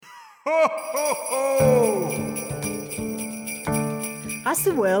Ho, ho, ho! As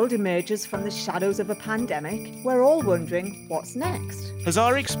the world emerges from the shadows of a pandemic, we're all wondering what's next. Has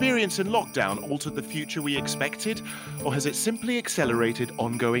our experience in lockdown altered the future we expected, or has it simply accelerated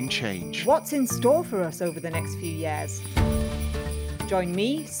ongoing change? What's in store for us over the next few years? Join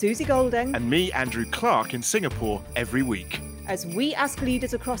me, Susie Golding, And me, Andrew Clark, in Singapore every week. as we ask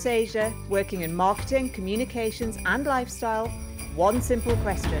leaders across Asia, working in marketing, communications and lifestyle, one simple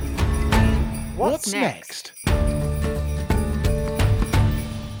question. What's next?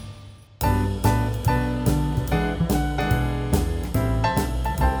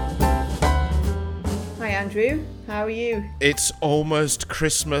 Hi Andrew, how are you? It's almost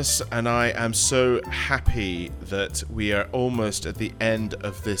Christmas, and I am so happy that we are almost at the end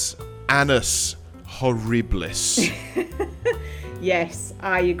of this annus horribilis. Yes,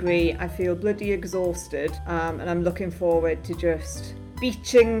 I agree. I feel bloody exhausted, and I'm looking forward to just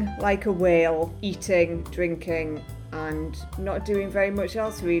beaching like a whale, eating, drinking, and not doing very much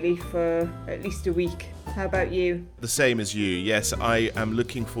else really for at least a week. How about you? The same as you. Yes, I am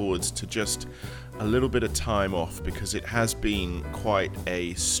looking forward to just a little bit of time off, because it has been quite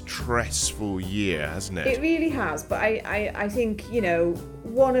a stressful year, hasn't it? It really has, but I think, you know,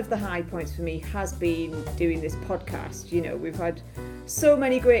 one of the high points for me has been doing this podcast. You know, we've had so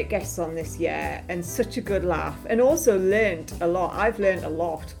many great guests on this year and such a good laugh, and also learnt a lot. I've learnt a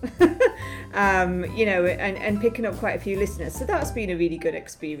lot, you know, and picking up quite a few listeners. So that's been a really good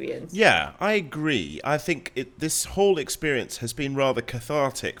experience. Yeah, I agree. I think this whole experience has been rather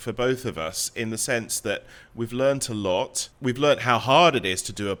cathartic for both of us, in the sense that we've learnt a lot. We've learnt how hard it is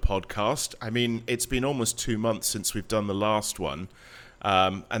to do a podcast. I mean, it's been almost 2 months since we've done the last one.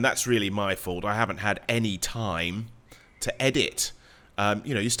 And that's really my fault. I haven't had any time to edit.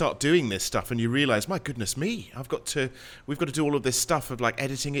 You know, you start doing this stuff and you realize, my goodness me, we've got to do all of this stuff of like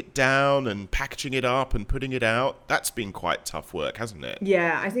editing it down and packaging it up and putting it out. That's been quite tough work, hasn't it?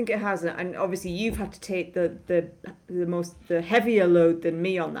 Yeah, I think it has, and obviously you've had to take the heavier load than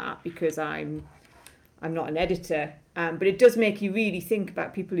me on that, because I'm not an editor. But it does make you really think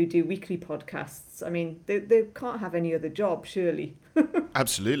about people who do weekly podcasts. I mean, they can't have any other job, surely.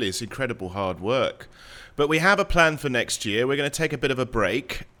 Absolutely, it's incredible hard work. But we have a plan for next year. We're going to take a bit of a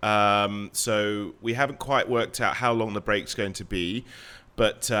break. So we haven't quite worked out how long the break's going to be.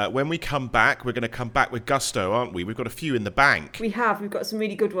 But when we come back, we're going to come back with gusto, aren't we? We've got a few in the bank. We've got some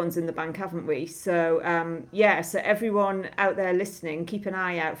really good ones in the bank, haven't we? So, so everyone out there listening, keep an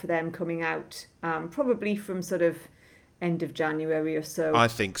eye out for them coming out, probably from sort of end of January or so. I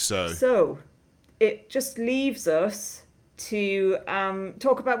think so. So it just leaves us to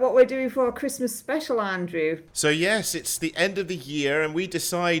talk about what we're doing for our Christmas special, Andrew. So yes, it's the end of the year, and we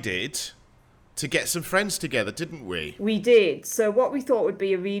decided to get some friends together, didn't we? We did. So what we thought would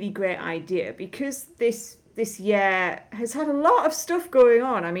be a really great idea, because this year has had a lot of stuff going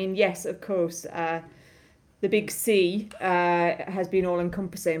on. I mean, yes, of course, the big C has been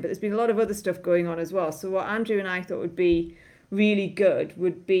all-encompassing, but there's been a lot of other stuff going on as well. So what Andrew and I thought would be really good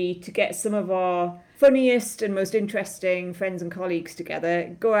would be to get some of our funniest and most interesting friends and colleagues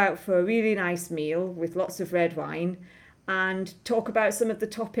together, go out for a really nice meal with lots of red wine, and talk about some of the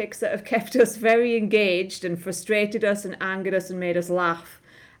topics that have kept us very engaged and frustrated us and angered us and made us laugh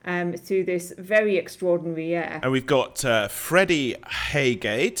through this very extraordinary year. And we've got Freddie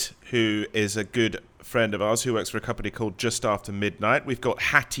Haygate, who is a good friend of ours who works for a company called Just After Midnight. We've got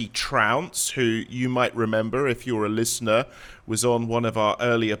Hattie Trounce, who you might remember if you're a listener, was on one of our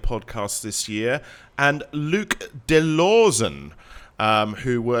earlier podcasts this year. And Luke DeLawson,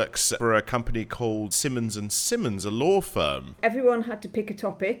 who works for a company called Simmons & Simmons, a law firm. Everyone had to pick a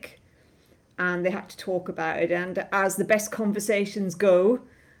topic and they had to talk about it. And as the best conversations go,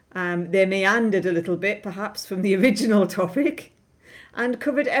 they meandered a little bit, perhaps, from the original topic, and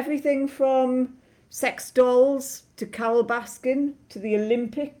covered everything from sex dolls to Carol Baskin to the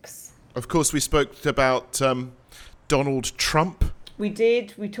Olympics. Of course, we spoke about Donald Trump. We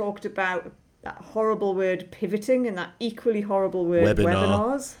did. We talked about that horrible word pivoting and that equally horrible word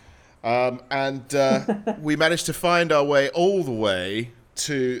webinars. And we managed to find our way all the way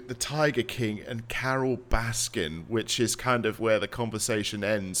to the Tiger King and Carol Baskin, which is kind of where the conversation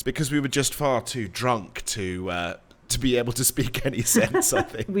ends, because we were just far too drunk to be able to speak any sense, I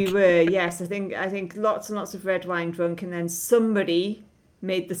think. We were, yes. I think lots and lots of red wine drunk, and then somebody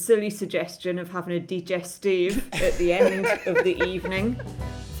made the silly suggestion of having a digestive at the end of the evening.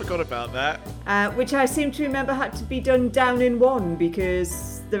 Forgot about that. Which I seem to remember had to be done down in one,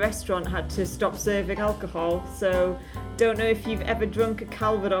 because the restaurant had to stop serving alcohol. So don't know if you've ever drunk a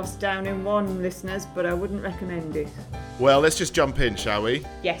Calvados down in one, listeners, but I wouldn't recommend it. Well, let's just jump in, shall we?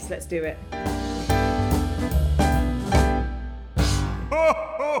 Yes, let's do it.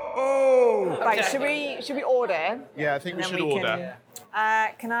 Right, should we order? Yeah, I think we And should then we order.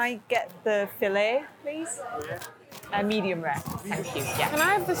 Can I get the fillet, please? Medium rare, thank you. Yeah. Can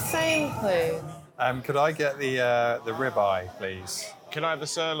I have the same, please? Could I get the ribeye, please? Can I have the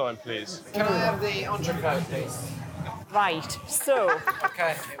sirloin, please? Can I have the entrecote, please? Right, so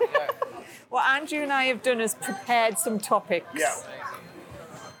Okay, here we go. what Andrew and I have done is prepared some topics. Yeah.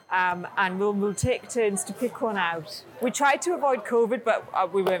 And we'll take turns to pick one out. We tried to avoid COVID,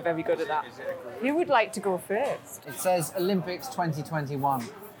 but we weren't very good at that. Who would like to go first? It says Olympics 2021.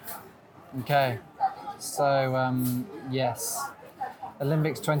 Okay, so yes,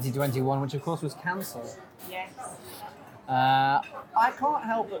 Olympics 2021, which of course was cancelled. Yes. I can't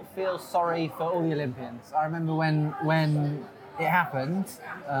help but feel sorry for all the Olympians. I remember when it happened.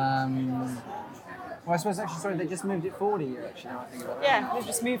 Well, I suppose actually, sorry, they just moved it forward a year. Actually, now I think about it. Yeah, they've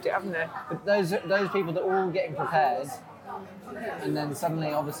just moved it, haven't they? But those people that were all getting prepared, and then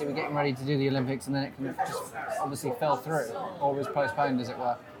suddenly, obviously, we're getting ready to do the Olympics, and then it kind of just obviously fell through, or was postponed, as it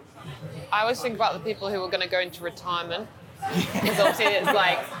were. I always think about the people who are going to go into retirement. Because obviously it's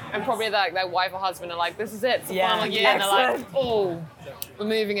like, and probably like their wife or husband are like, this is it, it's the Yeah, final year. And they're like, excellent. oh, we're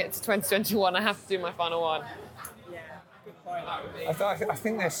moving it to 2021, I have to do my final one. I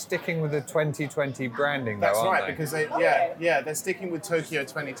think they're sticking with the 2020 branding, though, That's aren't right, they? because they're sticking with Tokyo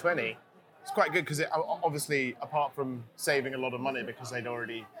 2020. It's quite good because obviously, apart from saving a lot of money because they'd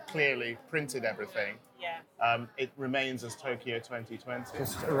already clearly printed everything, it remains as Tokyo 2020.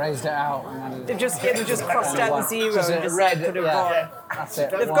 Just erased it out. And then They've just crossed out the zero Just and a just red, put a yeah, ball. that's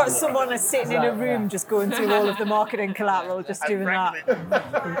it. They've got someone sitting in a room just going through all of the marketing collateral, just doing that.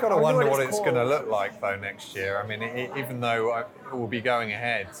 You've got to wonder what it's going to called. look like, though, next year. I mean, even though it will be going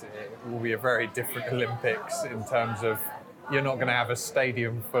ahead, it will be a very different Olympics in terms of you're not going to have a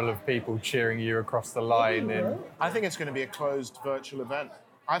stadium full of people cheering you across the line. I think it's going to be a closed virtual event.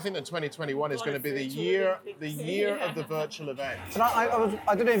 I think that 2021 is going to be the year of the virtual event. And I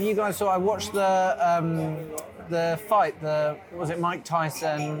don't know if you guys saw. I watched the fight. Was it Mike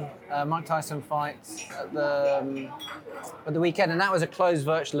Tyson fight at the weekend, and that was a closed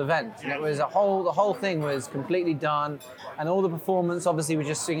virtual event. And it was the whole thing was completely done, and all the performance obviously was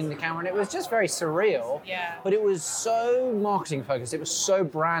just singing the camera, and it was just very surreal. Yeah. But it was so marketing focused. It was so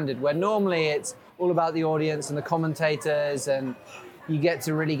branded. Where normally it's all about the audience and the commentators and you get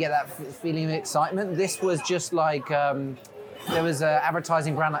to really get that feeling of excitement. This was just like, there was an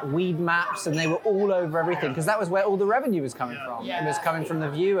advertising brand like Weed Maps, and they were all over everything, because that was where all the revenue was coming from. It was coming from the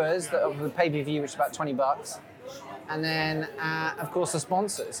viewers, of the pay-per-view, which is about $20, and then, of course, the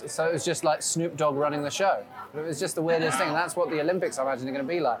sponsors. So it was just like Snoop Dogg running the show. It was just the weirdest thing, and that's what the Olympics, I imagine, are going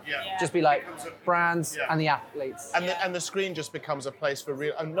to be like. Just be like brands and the athletes. And the screen just becomes a place for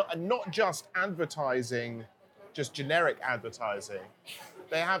real, and not just advertising, just generic advertising.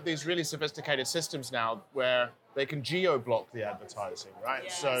 They have these really sophisticated systems now where they can geo-block the advertising,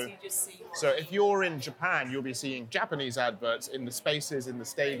 right? So if you're in Japan, you'll be seeing Japanese adverts in the spaces in the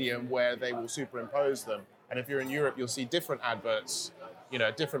stadium where they will superimpose them. And if you're in Europe, you'll see different adverts,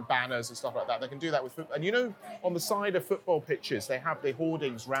 different banners and stuff like that. They can do that with football. And on the side of football pitches, they have the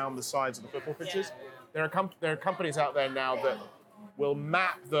hoardings round the sides of the football pitches. There are companies out there now that will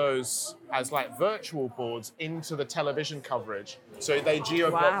map those as like virtual boards into the television coverage. So they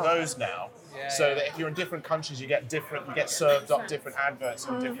geo-block those now. So that if you're in different countries, you get served up different adverts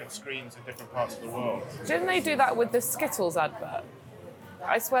on different screens in different parts of the world. Didn't they do that with the Skittles advert?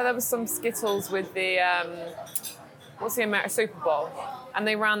 I swear there was some Skittles with the, what's the American Super Bowl? And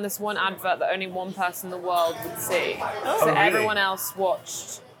they ran this one advert that only one person in the world would see. So really? everyone else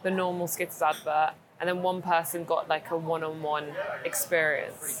watched the normal Skittles advert, and then one person got like a one-on-one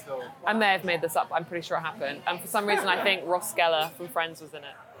experience. I may have made this up, I'm pretty sure it happened. And for some reason I think Ross Geller from Friends was in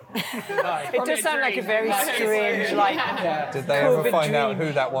it. It does sound like a very strange, Did they ever COVID find out dream.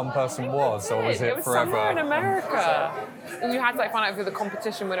 who that one person was, or was It it was somewhere in forever? America. And you had to like find out who the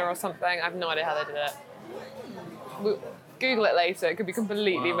competition winner or something. I have no idea how they did it. Google it later. It could be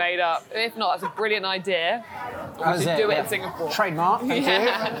completely made up. If not, that's a brilliant idea. That was should do it yeah. in Singapore. Trademark, thank you.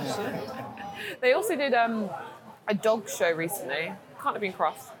 They also did a dog show recently. Can't have been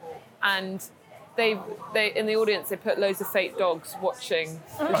Cross. And they in the audience they put loads of fake dogs watching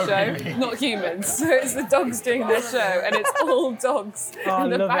the show, not humans. So it's the dogs doing their show, and it's all dogs in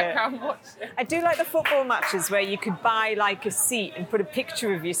the love background watching. I do like the football matches where you could buy like a seat and put a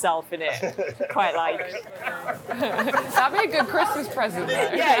picture of yourself in it. Quite like. That'd be a good Christmas present, though.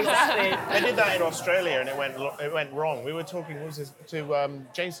 Yeah, exactly. They did that in Australia and it went wrong. We were talking to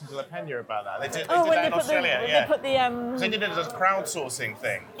Jason De La Pena about that. They did that in Australia. They put the They did it as a crowdsourcing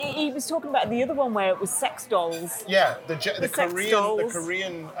thing. He was talking about the other one where it was sex dolls. Yeah, the sex Korean dolls.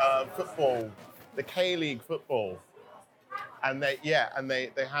 football, the K-League football, and they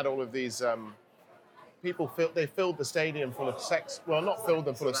had all of these people. They filled the stadium full of sex. Well, not filled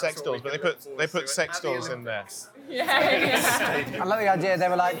them full of sex dolls, but they put sex dolls in there. I love the idea. They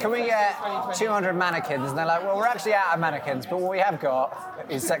were like, "Can we get 200 mannequins?" And they're like, "Well, we're actually out of mannequins, but what we have got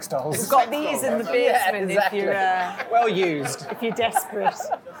is sex dolls." We've got these in the basement exactly. if you're Well used. if you're desperate.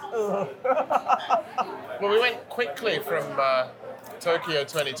 Well, we went quickly from Tokyo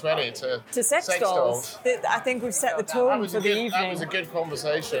 2020 to To sex dolls. I think we've set the tone for the evening. That was a good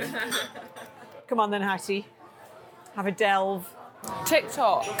conversation. Come on then, Hattie. Have a delve.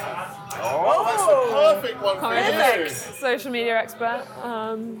 TikTok. Oh, that's the perfect one for you. Social media expert.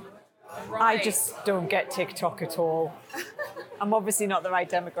 I just don't get TikTok at all. I'm obviously not the right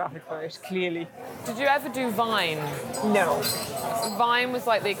demographic for it, clearly. Did you ever do Vine? No. Vine was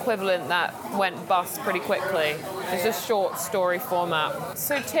like the equivalent that went bust pretty quickly. It's just short story format.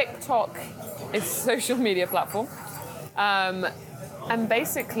 So TikTok is a social media platform. And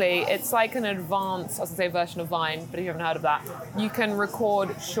basically, it's like an advanced, I was gonna say version of Vine, but if you haven't heard of that, you can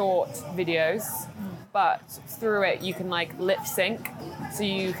record short videos, but through it you can like lip sync. So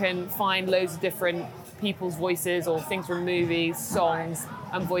you can find loads of different people's voices or things from movies, songs,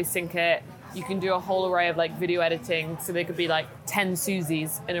 and voice sync it. You can do a whole array of like video editing, so there could be like 10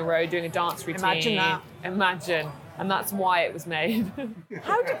 Susies in a row doing a dance routine. Imagine that. Imagine. And that's why it was made.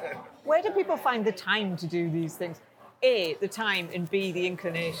 Where do people find the time to do these things? A, the time, and B, the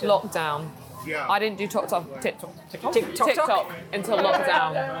inclination. Lockdown. Yeah. I didn't do TikTok TikTok until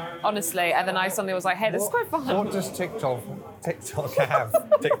lockdown, honestly. And then I suddenly was like, hey, this is quite fun. What does TikTok have?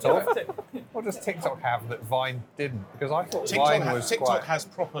 TikTok? What does TikTok have that Vine didn't? Because I thought Vine was TikTok has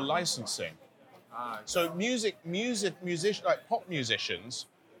proper licensing. So musicians, like pop musicians,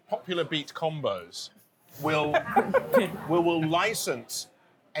 popular beat combos, will license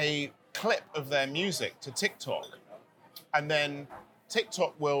a clip of their music to TikTok, and then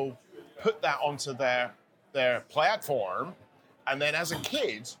TikTok will put that onto their platform, and then as a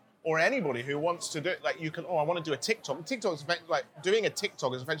kid or anybody who wants to do it, like you can, I want to do a TikTok. TikTok's like doing a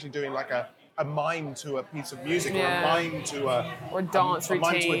TikTok is eventually doing like a mime to a piece of music, or a mime to a dance routine.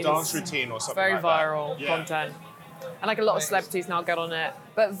 mime to a dance routine or something. Very like viral that. content. And like a lot of celebrities now get on it.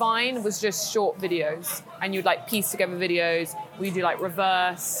 But Vine was just short videos, and you'd like piece together videos. We do like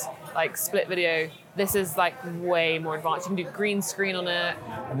reverse, like split video. This is like way more advanced. You can do green screen on it.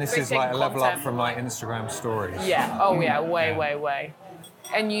 And this Great is like a level content. up from like Instagram stories. Yeah. Oh yeah. Way.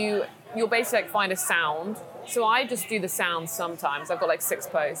 And you'll basically like find a sound. So I just do the sounds sometimes. I've got like 6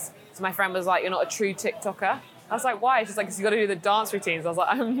 posts. So my friend was like, "You're not a true TikToker." I was like, "Why?" She's like, "'Cause you got to do the dance routines." I was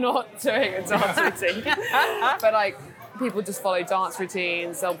like, "I'm not doing a dance routine." But like, people just follow dance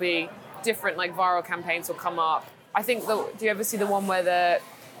routines. There'll be different like viral campaigns will come up. I think do you ever see the one where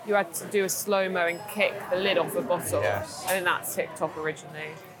you had to do a slow-mo and kick the lid off a bottle? Yes. I think that's TikTok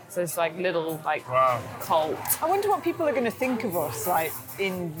originally. So it's like little like cult. I wonder what people are going to think of us like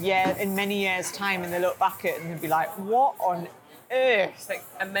in many years' time, and they look back at it and they'll be like, "What on earth It's like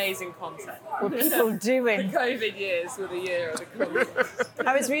amazing content. were people doing?" COVID years were the year of the COVID.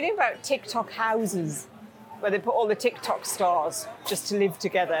 I was reading about TikTok houses, where they put all the TikTok stars just to live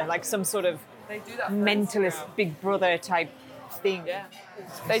together, like some sort of They do that. mentalist Big Brother type thing. Yeah.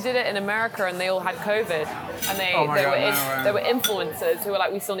 They did it in America, and they all had COVID, and they were influencers who were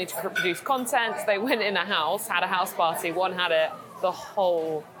like, we still need to produce content. So they went in a house, had a house party. One had it, the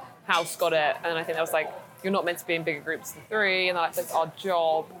whole house got it, and I think that was like, you're not meant to be in bigger groups than 3, and they're like, that's our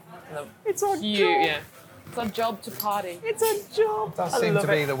job. It's our job. Yeah. It's our job to party. It's a job. It does seem to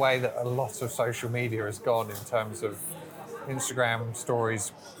be the way that a lot of social media has gone in terms of Instagram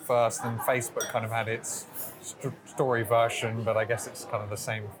stories first, and Facebook kind of had its story version, but I guess it's kind of the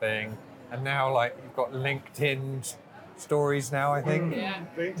same thing. And now, like, you've got LinkedIn stories now, I think. Yeah.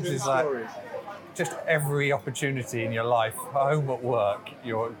 Which is like just every opportunity in your life, home, at work,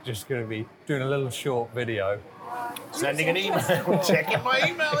 you're just going to be doing a little short video. Sending an email, checking my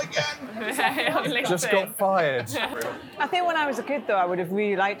email again. On LinkedIn. Just got fired. I think when I was a kid, though, I would have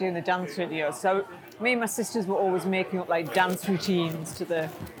really liked doing the dance videos. So Me and my sisters were always making up like dance routines to the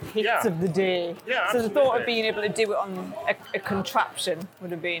hits Yeah. of the day. Yeah, so the thought of absolutely. being able to do it on a contraption would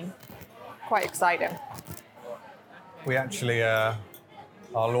have been quite exciting. We actually, our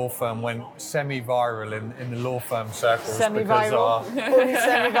law firm went semi-viral in the law firm circles. Semi-viral. Because Fully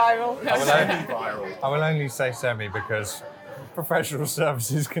semi-viral. I will only say semi because professional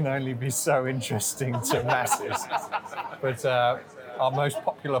services can only be so interesting to masses. But our most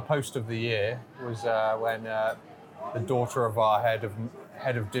popular post of the year was when the daughter of our head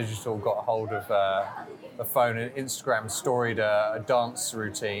of digital got hold of the phone and Instagram storied a dance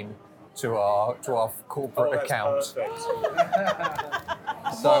routine to our corporate account.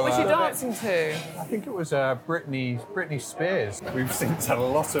 So, What was she dancing to? I think it was Britney Spears. We've since had a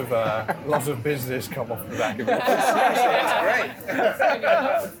lot of business come off the back of it.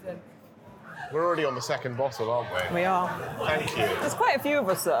 We're already on the second bottle, aren't we? We are. Thank you. There's quite a few of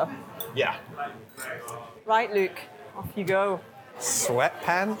us though. Yeah. Right, Luke, off you go.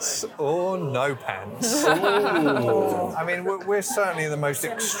 Sweatpants or no pants? I mean, we're certainly the most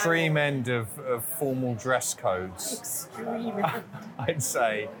extreme end of formal dress codes. I'd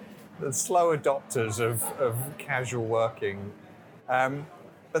say the slow adopters of casual working.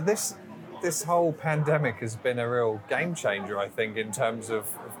 But this whole pandemic has been a real game changer, I think, in terms of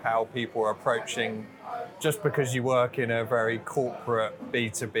how people are approaching. Just because you work in a very corporate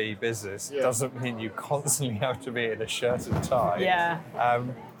B2B business doesn't mean you constantly have to be in a shirt and tie. Yeah.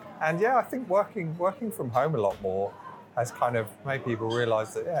 And yeah, I think working from home a lot more has kind of made people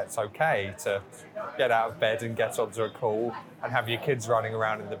realise that it's okay to get out of bed and get onto a call and have your kids running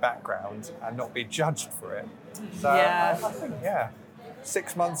around in the background and not be judged for it. So Yeah. I think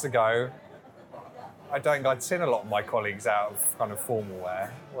 6 months ago, I don't think I'd seen a lot of my colleagues out of kind of formal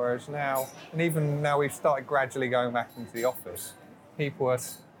wear, whereas now, and even now we've started gradually going back into the office, people are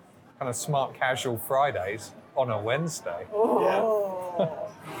kind of smart casual Fridays on a Wednesday.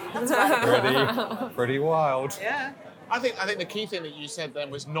 Pretty wild. Yeah. I think the key thing that you said then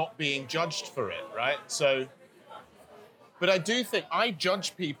was not being judged for it, right? So, but I do think I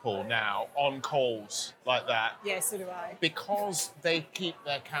judge people now on calls like that Yeah, so do I. because they keep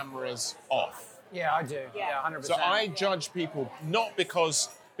their cameras off. Yeah, I do. Yeah, 100%. So I judge people not because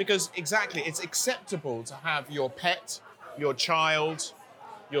exactly it's acceptable to have your pet, your child,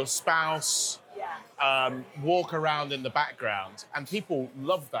 your spouse walk around in the background, and people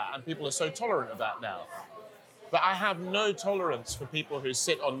love that, and people are so tolerant of that now. But I have no tolerance for people who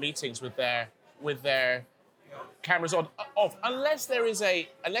sit on meetings with their cameras off, unless there's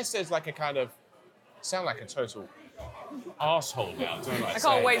like a kind of sound like a total arsehole now, don't I? I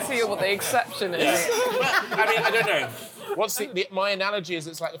can't wait to hear what the exception is. I mean, I don't know. What's my analogy is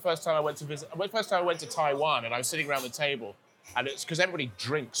it's like the first time I went to Taiwan and I was sitting around the table, and it's because everybody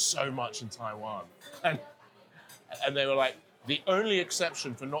drinks so much in Taiwan, and they were like, the only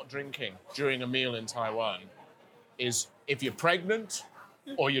exception for not drinking during a meal in Taiwan is if you're pregnant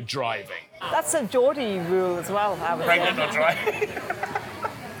or you're driving. That's a Geordie rule as well, I would Pregnant say. or driving.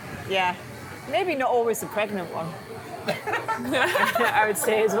 Yeah. Maybe not always the pregnant one. I would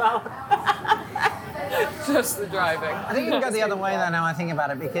say as well. Just the driving. I think you can go the other way though now I think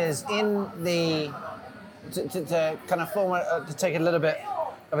about it, because in the to kind of to take a little bit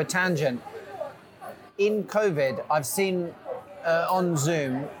of a tangent, in COVID I've seen on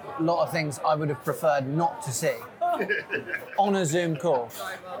Zoom a lot of things I would have preferred not to see on a Zoom call.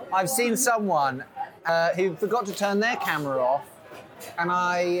 I've seen someone who forgot to turn their camera off, and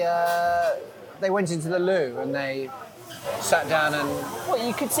they went into the loo and they sat down and... What,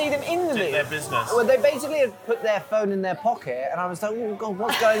 you could see them in the Their loo? business. Well, they basically had put their phone in their pocket, and I was like, oh God,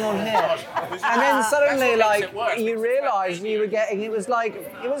 what's going on here? And then suddenly, That's what makes it worse. you realise you were getting, it was like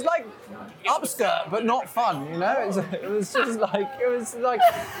upskirt, but not fun, you know? It was just like,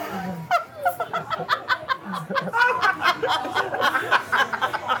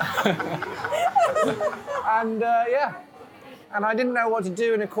 and and I didn't know what to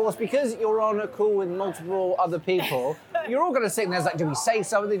do, and of course, because you're on a call with multiple other people, you're all going to sit and there's like, do we say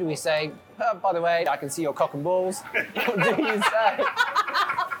something? Do we say, by the way, I can see your cock and balls? Or do you say,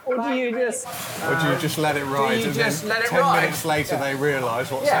 or do you just... Or do you just let it ride you and just then let it 10 ride? minutes later they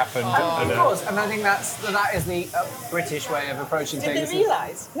realise what's happened? Of course, and I think that is the British way of approaching Did things. they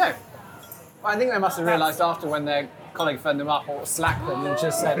realise? No. I think they must have realised after when their colleague phoned them up or slacked them and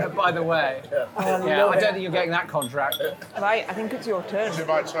just said, by the way, I don't think you're getting that contract. Right, I think it's your turn. Is it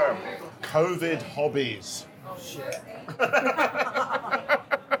my turn? COVID hobbies.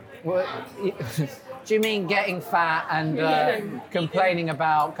 Well, do you mean getting fat and complaining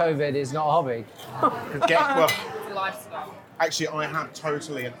about COVID is not a hobby? Well, Lifestyle. actually, I have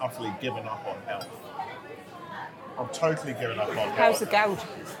totally and utterly given up on health. I've totally given up on God. How's the gout?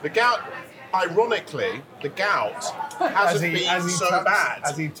 The gout, ironically, the gout hasn't been so bad.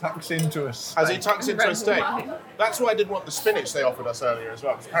 As he tucks into a steak. As he tucks into a steak. That's why I didn't want the spinach they offered us earlier as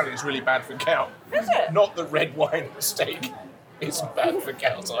well, because apparently it's really bad for gout. Is it? Not the red wine steak isn't bad for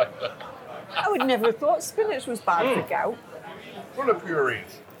gout either. I would never have thought spinach was bad for gout. Full of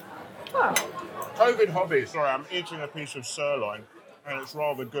purees. Oh. COVID hobby. Sorry, I'm eating a piece of sirloin, and it's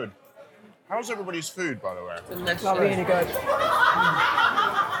rather good. How's everybody's food, by the way? Not really good.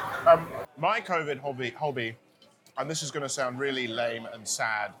 My COVID hobby, and this is going to sound really lame and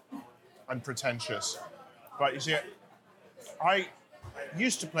sad and pretentious, but you see, I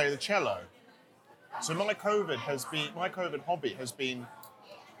used to play the cello. So my COVID hobby has been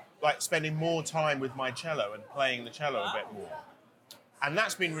like spending more time with my cello and playing the cello a bit more. And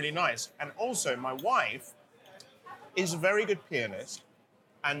that's been really nice. And also my wife is a very good pianist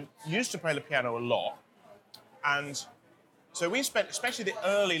and used to play the piano a lot. And so we spent, especially the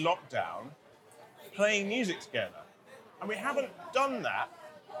early lockdown, playing music together. And we haven't done that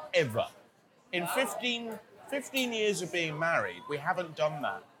ever. In 15 years of being married, we haven't done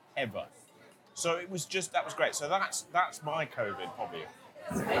that ever. So that was great. So that's my COVID hobby.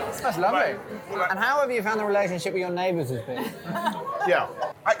 That's lovely. And how have you found the relationship with your neighbours has been? Yeah.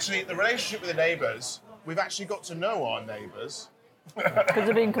 Actually, the relationship with the neighbours, we've actually got to know our neighbours. Because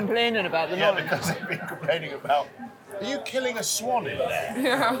they've been complaining about the Yeah, noise. because they've been complaining about, are you killing a swan in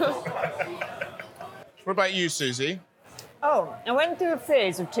there? What about you, Susie? Oh, I went through a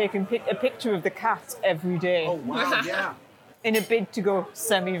phase of taking a picture of the cat every day. Oh, wow, yeah. In a bid to go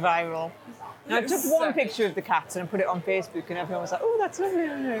semi-viral. And I took one picture of the cats and I put it on Facebook and everyone was like, oh, that's lovely.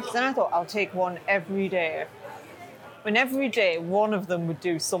 Then I thought, I'll take one every day. And every day, one of them would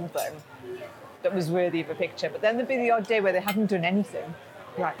do something that was worthy of a picture. But then there'd be the odd day where they hadn't done anything.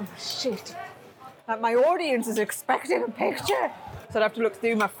 You're like, oh, shit. Like, my audience is expecting a picture. So I'd have to look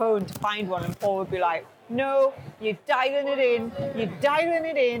through my phone to find one and Paul would be like, no, you're dialing it in. You're dialing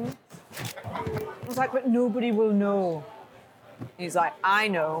it in. I was like, but nobody will know. He's like, I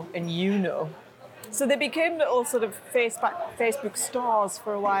know, and you know. So they became little sort of Facebook stars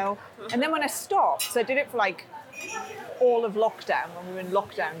for a while. And then when I stopped, so I did it for like all of lockdown, when we were in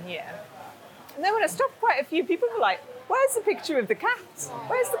lockdown here. And then when I stopped, quite a few people were like, where's the picture of the cats?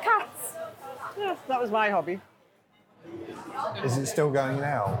 Where's the cats? Yeah, that was my hobby. Is it still going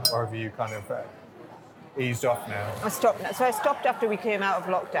now, or have you kind of eased off now? I stopped now. So I stopped after we came out of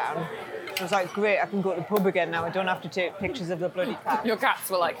lockdown. I was like, great, I can go to the pub again now. I don't have to take pictures of the bloody cat. Your cats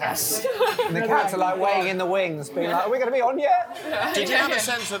were like, yes. And the cats are like waiting in the wings, being like, are we going to be on yet? Did you have a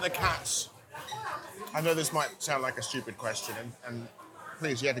sense that the cats, I know this might sound like a stupid question, and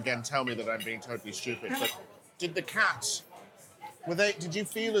please yet again tell me that I'm being totally stupid, but did the cats, did you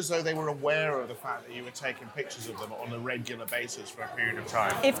feel as though they were aware of the fact that you were taking pictures of them on a regular basis for a period of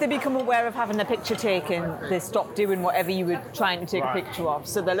time? If they become aware of having a picture taken, they stop doing whatever you were trying to take a picture of.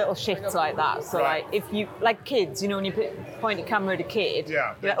 So they're little shits like that. So like if you, like kids, you know, when you point a camera at a kid,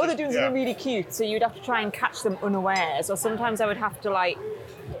 you're like, oh, they're doing something really cute. So you'd have to try and catch them unawares. Or sometimes I would have to like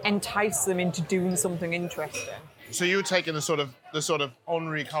entice them into doing something interesting. So you were taking the sort of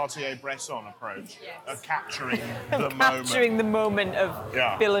Henri Cartier-Bresson approach of capturing the moment. Capturing the moment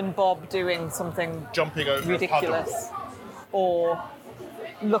of Bill and Bob doing something jumping over ridiculous. Or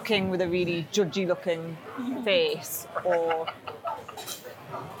looking with a really judgy looking face. Or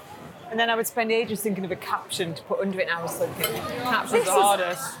and then I would spend ages thinking of a caption to put under it and I was thinking, Captions the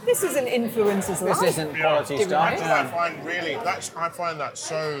hardest. This isn't influencers' life. This isn't quality stuff. I find that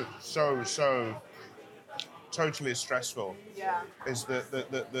so totally stressful. Yeah. Is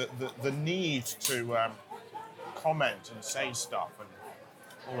the need to comment and say stuff and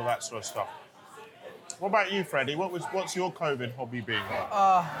all of that sort of stuff. What about you, Freddie? What's your COVID hobby been?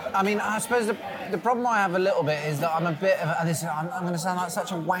 I mean, I suppose the problem I have a little bit is that I'm a bit of I'm going to sound like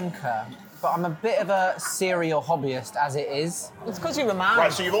such a wanker, but I'm a bit of a serial hobbyist as it is. It's because you're a man.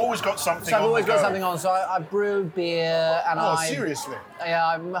 Right, so you've always got something So I've on always the got go. something on. So I brew beer and seriously? Yeah,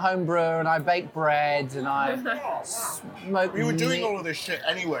 I'm a home brewer and I bake bread and I smoke You were doing meat. all of this shit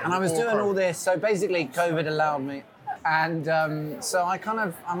anyway. And I was before doing all COVID. this, so basically COVID allowed me. And so I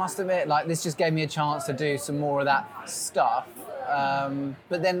must admit, like, this just gave me a chance to do some more of that stuff.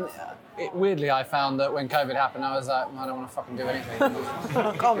 But then, weirdly, I found that when COVID happened, I was like, I don't want to fucking do anything.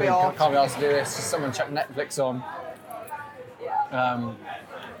 Can't be off. Can't be asked to do this. Just someone chuck Netflix on.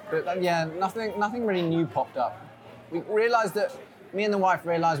 But yeah, nothing really new popped up. We realised that, me and the wife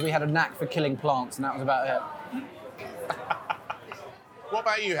realised we had a knack for killing plants, and that was about it. What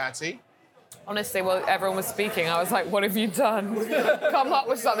about you, Hattie? Honestly, while everyone was speaking, I was like, what have you done? Come up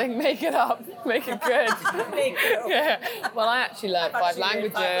with something, make it up, make it good. Yeah. Well, I actually learned 5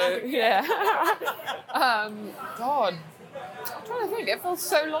 languages. Yeah. God. I'm trying to think. It feels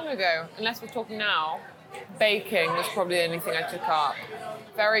so long ago, unless we're talking now. Baking was probably the only thing I took up.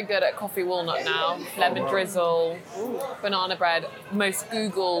 Very good at coffee walnut now, lemon drizzle, banana bread. Most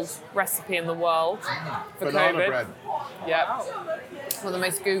Googled recipe in the world for Banana COVID. bread. Yep. One of the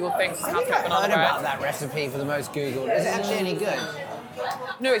most Googled things is how to make I banana heard about bread. that recipe for the most Googled. Is it actually any good?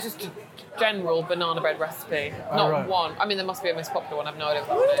 No, it's just a general banana bread recipe. Not right. one. I mean, there must be a most popular one. I have no idea I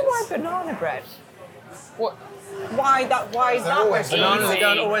what wonder why that is. banana bread. What? Why is that always recipe? Bananas Easy.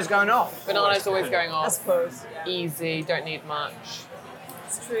 are always going off. Banana's always going I off. suppose. Easy, don't need much.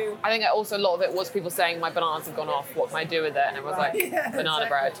 It's true. I think also a lot of it was people saying my bananas have gone off. What can I do with it? And it was like banana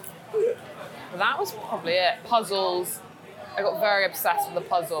bread. But that was probably it. Puzzles. I got very obsessed with the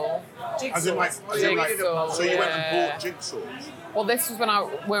puzzle. As in like, Jigsaw, so you went and yeah. bought jigsaws. Well, this was when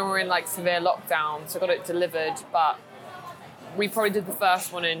we were in like severe lockdown, so I got it delivered. But we probably did the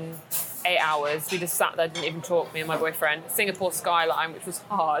first one in 8 hours. We just sat there, didn't even talk. Me and my boyfriend. Singapore skyline, which was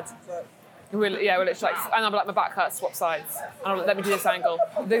hard. We're literally like, and I'm like, my back hurts, swap sides. And I'm like, let me do this angle.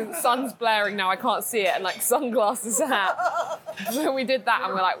 The sun's blaring now, I can't see it, and like sunglasses hat. So we did that,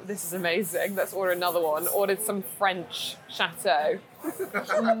 and we're like, this is amazing. Let's order another one. Ordered some French chateau.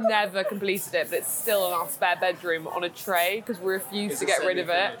 Never completed it, but it's still in our spare bedroom on a tray because we refuse to get rid of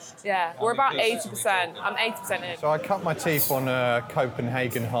it. Yeah, we're about 80%. I'm 80% in. So I cut my teeth on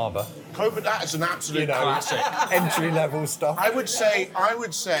Copenhagen Harbour. That is an absolute classic. Entry-level stuff. I would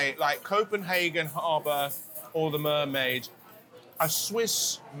say, like Copenhagen Harbour or the Mermaid, a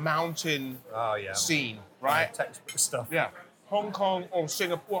Swiss mountain scene, right? Textbook stuff. Yeah. Hong Kong or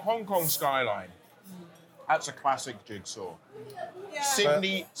Singapore, Hong Kong skyline. That's a classic jigsaw.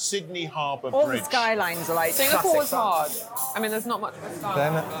 Sydney Harbour All Bridge. the skylines are like Singapore was classics. hard. I mean, there's not much of a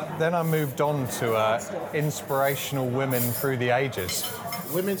style. Then I moved on to inspirational women through the ages,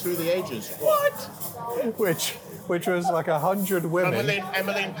 Women through the ages. What? which was like 100 women.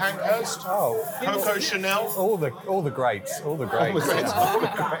 Emmeline Pankhurst. Oh, Coco Chanel. all the greats.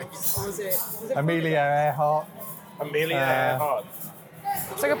 Amelia Earhart, Amelia Earhart.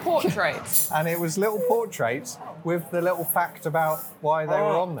 It's like a portrait. and it was little portraits with the little fact about why they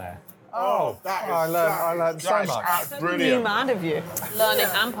were on there. Oh, that is. I learned so much. You Brilliant. mad of you. Learning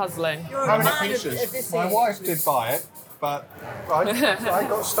and puzzling. How many pieces? My wife did buy it, but I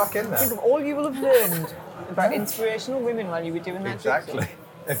got stuck in Think there. of all you will have learned about inspirational women while you were doing that. Exactly.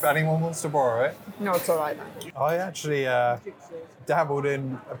 If anyone wants to borrow it. No, it's all right. I actually dabbled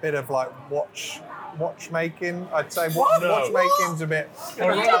in a bit of like watchmaking. I'd say watchmaking's a bit.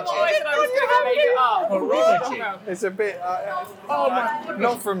 It's a bit.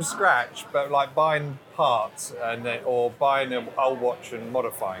 Not from scratch, but like buying parts or buying an old watch and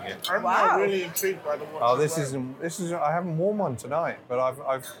modifying it. I'm now really intrigued by the watch. Oh, this is. I haven't worn one tonight, but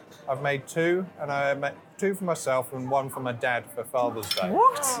I've made 2, and I made 2 for myself and 1 for my dad for Father's Day.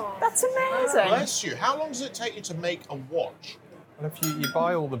 What? That's amazing. Bless you. How long does it take you to make a watch? And if you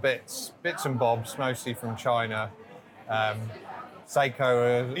buy all the bits and bobs, mostly from China,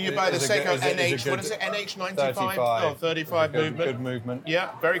 Seiko. You buy the Seiko NH. What is it? NH95. 35. 35 movement. Good movement.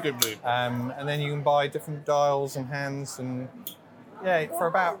 Yeah, very good move. And then you can buy different dials and hands, and for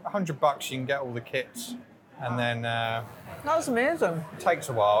about $100 you can get all the kits. And then That's amazing. it takes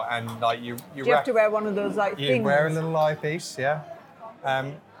a while, and like you Do you have to wear one of those like You things? wear a little eyepiece, yeah.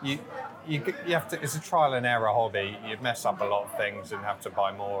 You have to. It's a trial and error hobby. You mess up a lot of things and have to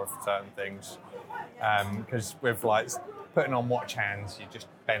buy more of certain things. Because with like putting on watch hands, you just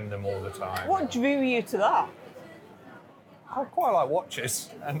bend them all the time. What drew you to that? I quite like watches,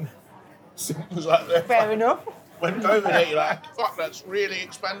 and It was like that. Fair enough. When COVID hit, you're like, fuck, that's really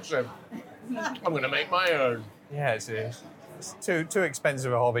expensive. I'm going to make my own. yeah, it's too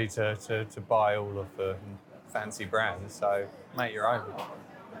expensive a hobby to buy all of the fancy brands. So make your own.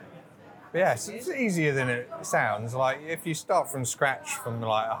 But yeah, it's easier than it sounds. Like if you start from scratch from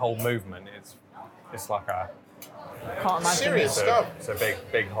like a whole movement, it's like a Can't imagine. Serious stuff. It's a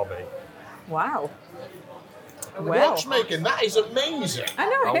big hobby. Wow. Well, Watchmaking, that is amazing. I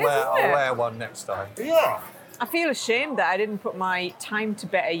know I'll it is, I'll isn't it? wear one next time. Yeah. I feel ashamed that I didn't put my time to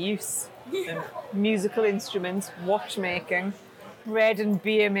better use in musical instruments, watchmaking, bread and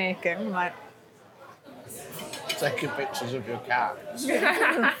beer making. Like, Taking pictures of your cat.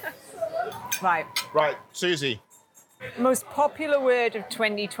 right. Right, Susie. Most popular word of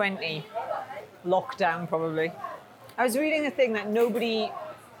 2020? Lockdown, probably. I was reading a thing that nobody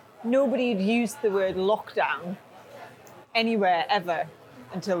had used the word lockdown anywhere ever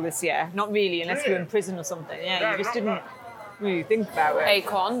until this year. Not really, unless you were in prison or something. Yeah, you just didn't really think about it.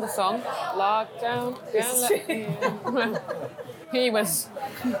 Akon, the song, Lockdown. He was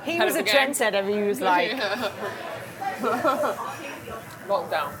a trendsetter. He was like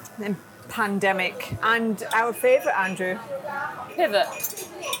lockdown. then pandemic, and our favourite, Andrew, Pivot.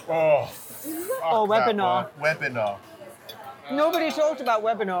 Oh, or webinar. Webinar. Nobody talked about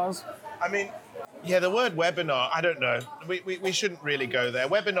webinars. I mean, yeah, the word webinar, I don't know. We shouldn't really go there.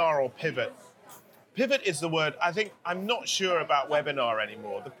 Webinar or pivot. Pivot is the word. I think I'm not sure about webinar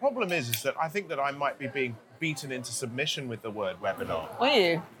anymore. The problem is that I think that I might be being beaten into submission with the word webinar. Are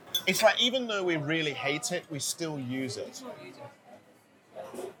you? It's like even though we really hate it, we still use it.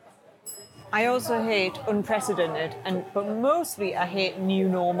 I also hate unprecedented, but mostly I hate new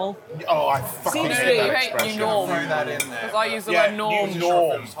normal. Oh, I fucking Seems hate you that hate expression. new norm. Throw that in there. Because I use the Yeah, word norm. new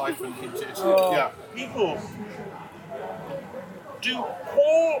norm. Hyphen hinted. Yeah, people do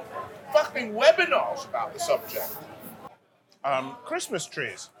whole fucking webinars about the subject. Christmas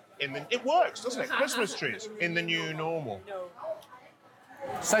trees. It works, doesn't it? Christmas trees in the new normal.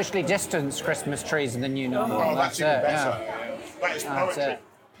 Socially distanced Christmas trees in the new normal. Oh, that's even it, better. yeah. That is That's poetry. it.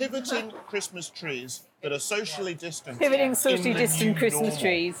 Pivoting Christmas trees that are socially distant. Pivoting in socially the distant new Christmas normal.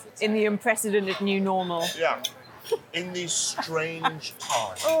 trees in the unprecedented new normal. Yeah. In these strange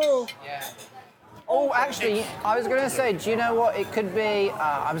times. Oh, actually, I was going to say, do you know what it could be?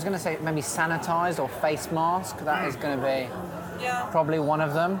 I was going to say maybe sanitized or face mask. That is going to be probably one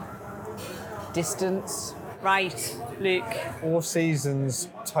of them. Distance. Right, Luke. 4 Seasons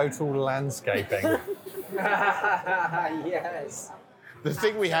total landscaping. Yes. The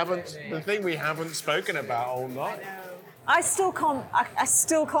thing we haven't spoken about all night. I still can't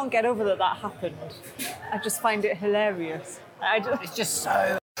get over that happened. I just find it hilarious. It's just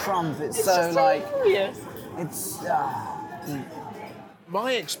so Trump. It's so like. Hilarious. It's.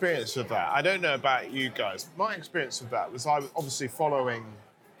 My experience of that, I don't know about you guys, my experience of that was I was obviously following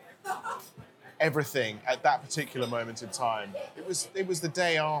everything at that particular moment in time. It was the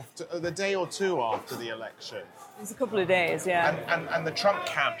day after, the day or two after the election. It was a couple of days, yeah. And the Trump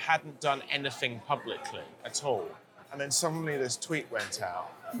camp hadn't done anything publicly at all. And then suddenly this tweet went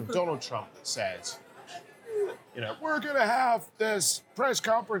out from Donald Trump that said, you know, we're going to have this press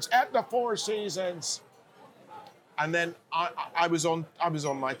conference at the Four Seasons. And then I was on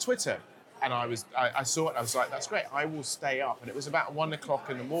my Twitter and I saw it. I was like, that's great. I will stay up. And it was about 1 o'clock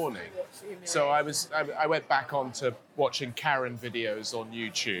in the morning. So I went back on to watching Karen videos on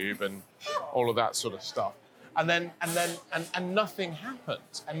YouTube and all of that sort of stuff. And nothing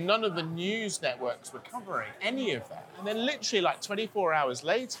happened. And none of the news networks were covering any of that. And then literally like 24 hours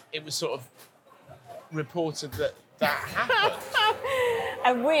later, it was sort of reported that happened.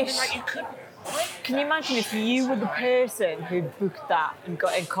 I wish. Like you couldn't. Can you imagine if you were the person who booked that and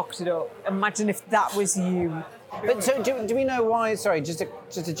got it cocked it up? Imagine if that was you. But so do we know why? Sorry, just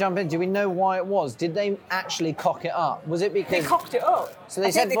to jump in. Do we know why it was? Did they actually cock it up? Was it because They cocked it up. So they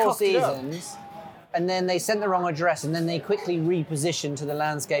said 4 cocked it up. Seasons, and then they sent the wrong address, and then they quickly repositioned to the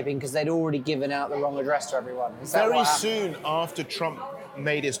landscaping because they'd already given out the wrong address to everyone. Is that Very what happened? soon after Trump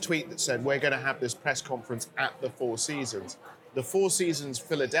made his tweet that said, we're going to have this press conference at the Four Seasons, the Four Seasons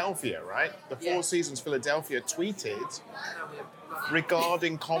Philadelphia, right? The Four Seasons Philadelphia tweeted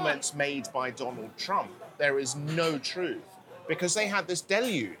regarding comments made by Donald Trump. There is no truth because they had this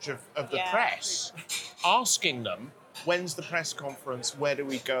deluge of the press asking them, when's the press conference? Where do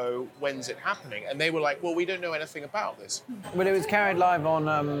we go? When's it happening? And they were like, well, we don't know anything about this. Well, it was carried live on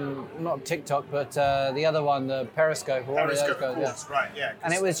not TikTok, but the other one, the Periscope. Or Periscope, whatever of those course, right, yeah.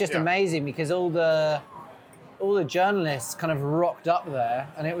 And it was just amazing because all the journalists kind of rocked up there,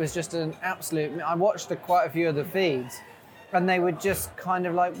 and it was just an absolute. I watched quite a few of the feeds, and they were just kind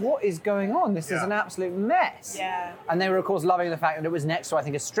of like, "What is going on? This is an absolute mess." Yeah. And they were, of course, loving the fact that it was next to, I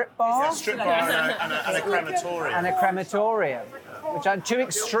think, a strip bar A strip bar and a crematorium. and a crematorium, which are two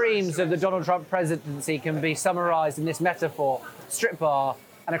extremes of the Donald Trump presidency can be summarised in this metaphor: strip bar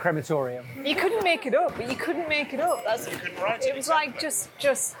and a crematorium. You couldn't make it up. You couldn't make it up. It was like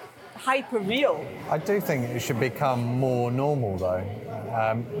just hyper real. I do think it should become more normal, though.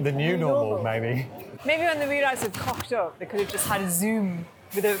 The new normal, maybe. Maybe when they realised they'd cocked up, they could have just had a Zoom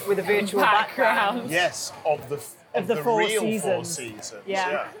with a virtual background. Yes, of the Four real Seasons. Four Seasons.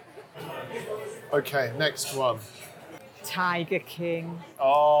 Yeah. Okay, next one. Tiger King.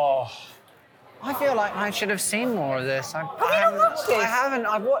 Oh, I feel like I should have seen more of this. I not watched it? I haven't.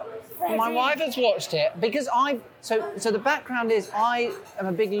 My wife has watched it because so the background is I am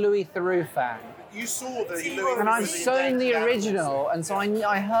a big Louis Theroux fan, you saw the Louis And I've Vuitton seen the deck original, and so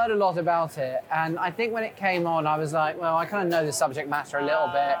I heard a lot about it. And I think when it came on, I was like, well, I kind of know the subject matter a little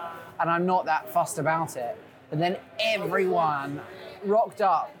bit, and I'm not that fussed about it. But then everyone rocked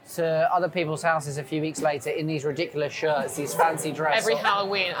up to other people's houses a few weeks later in these ridiculous shirts, these fancy dresses. Every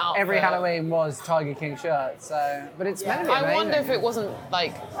Halloween outfit. Every Halloween was Tiger King shirts. So, but it's meant to be I amazing. wonder if it wasn't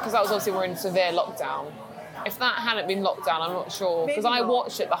like, because that was obviously we're in severe lockdown. If that hadn't been locked down, I'm not sure. Because I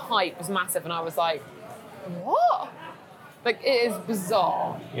watched it, the hype was massive, and I was like, what? Like, it is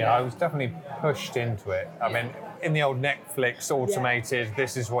bizarre. Yeah, I was definitely pushed into it. I mean, in the old Netflix automated,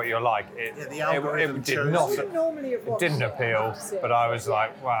 this is what you're like. the algorithm it did chose not. it. It didn't appeal, but I was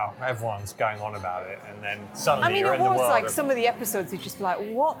like, wow, everyone's going on about it, and then suddenly I mean, you're it in the was world. like of- some of the episodes, you'd just be like,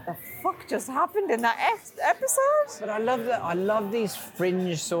 what the fuck just happened in that episode? But I love that. I love these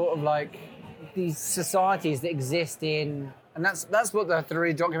fringe sort of like these societies that exist in, and that's what the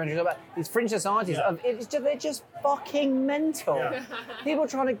three documentaries are about. These fringe societies of they're just fucking mental. People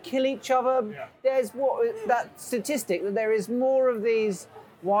trying to kill each other. There's that statistic that there is more of these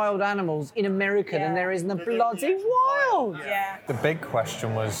wild animals in America than there is in the bloody wild. Yeah. The big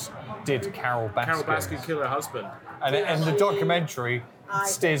question was, did Carol Baskin? Carol Baskin kill her husband. And the documentary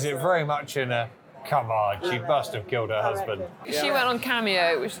steers it very much in a, come on, she must have killed her husband. She went on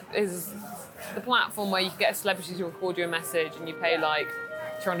Cameo, which is the platform where you can get a celebrity to record you a message and you pay like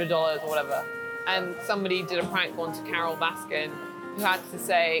 $200 or whatever. And somebody did a prank one to Carol Baskin who had to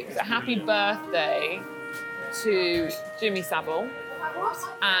say a happy birthday to Jimmy Savile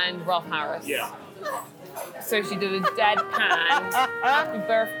and Ralph Harris. Yeah. So she did a deadpan happy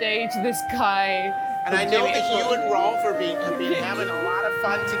birthday to this guy. And I know that you and Rolf have been having a lot of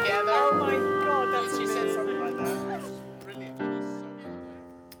fun together. Oh my God, that's She amazing. said something like that. Brilliant.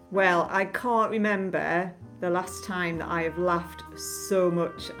 Well, I can't remember the last time that I have laughed so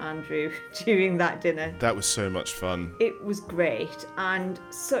much, Andrew, during that dinner. That was so much fun. It was great and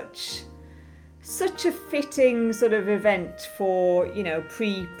such a fitting sort of event for, you know,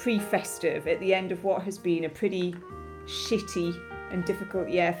 pre-festive at the end of what has been a pretty shitty and difficult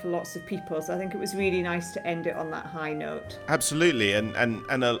year for lots of people. So I think it was really nice to end it on that high note. Absolutely, and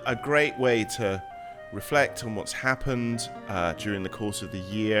a great way to reflect on what's happened during the course of the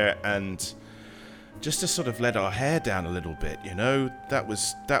year, and just to sort of let our hair down a little bit. You know, that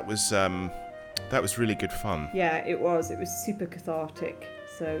was really good fun. Yeah, it was super cathartic.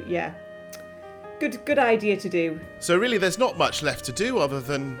 So yeah, good idea to do. So really, there's not much left to do other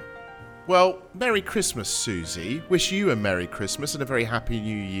than, well, Merry Christmas, Susie. Wish you a Merry Christmas and a very Happy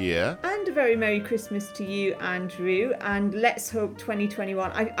New Year. And a very Merry Christmas to you, Andrew. And let's hope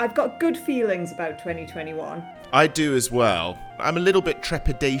 2021... I've got good feelings about 2021. I do as well. I'm a little bit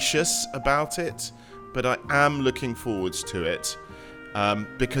trepidatious about it, but I am looking forwards to it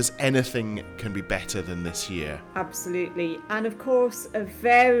because anything can be better than this year. Absolutely. And of course, a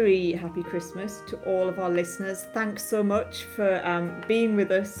very happy Christmas to all of our listeners. Thanks so much for being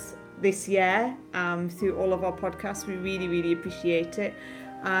with us this year through all of our podcasts. We really, really appreciate it.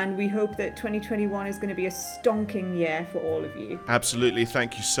 And we hope that 2021 is going to be a stonking year for all of you. Absolutely.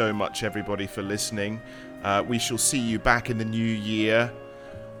 Thank you so much, everybody, for listening. We shall see you back in the new year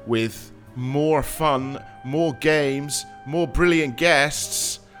with more fun, more games, more brilliant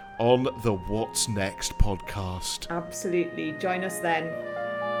guests on the What's Next podcast. Absolutely. Join us then.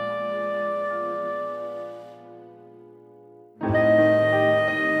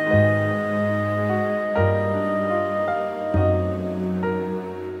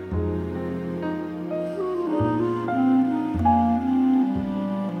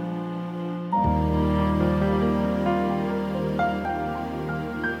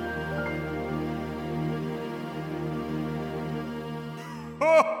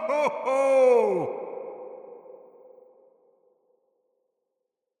 Ho, ho, ho!